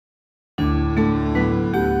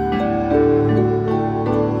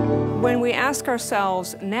When we ask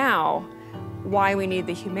ourselves now why we need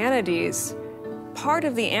the humanities, part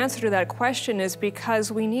of the answer to that question is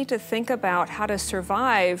because we need to think about how to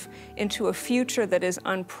survive into a future that is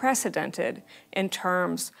unprecedented in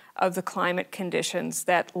terms of the climate conditions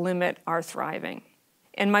that limit our thriving.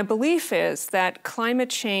 And my belief is that climate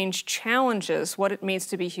change challenges what it means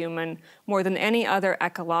to be human more than any other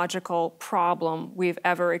ecological problem we've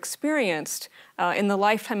ever experienced in the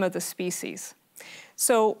lifetime of the species.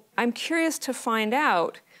 So I'm curious to find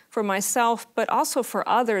out for myself, but also for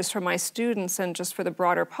others, for my students and just for the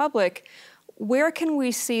broader public, where can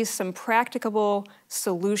we see some practicable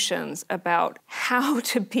solutions about how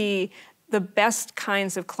to be the best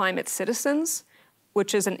kinds of climate citizens,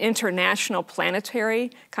 which is an international planetary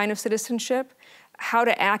kind of citizenship, how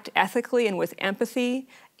to act ethically and with empathy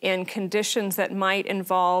in conditions that might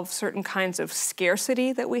involve certain kinds of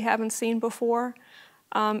scarcity that we haven't seen before,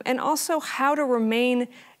 and also how to remain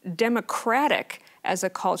democratic as a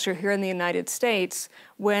culture here in the United States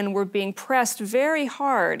when we're being pressed very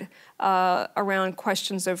hard around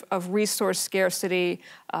questions of resource scarcity,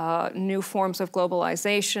 new forms of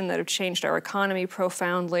globalization that have changed our economy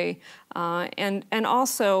profoundly, and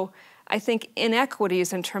also, I think,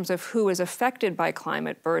 inequities in terms of who is affected by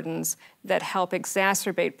climate burdens that help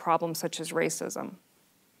exacerbate problems such as racism.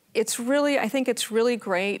 I think it's really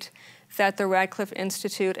great that the Radcliffe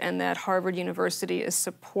Institute and that Harvard University is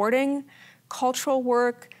supporting cultural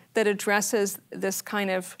work that addresses this kind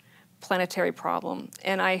of planetary problem.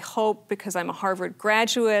 And I hope, because I'm a Harvard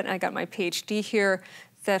graduate and I got my PhD here,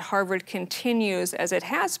 that Harvard continues, as it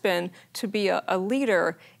has been, to be a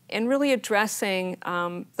leader in really addressing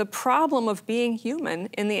the problem of being human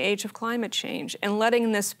in the age of climate change and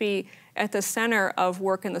letting this be at the center of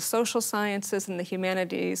work in the social sciences and the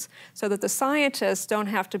humanities so that the scientists don't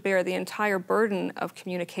have to bear the entire burden of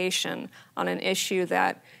communication on an issue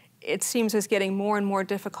that it seems is getting more and more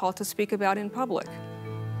difficult to speak about in public.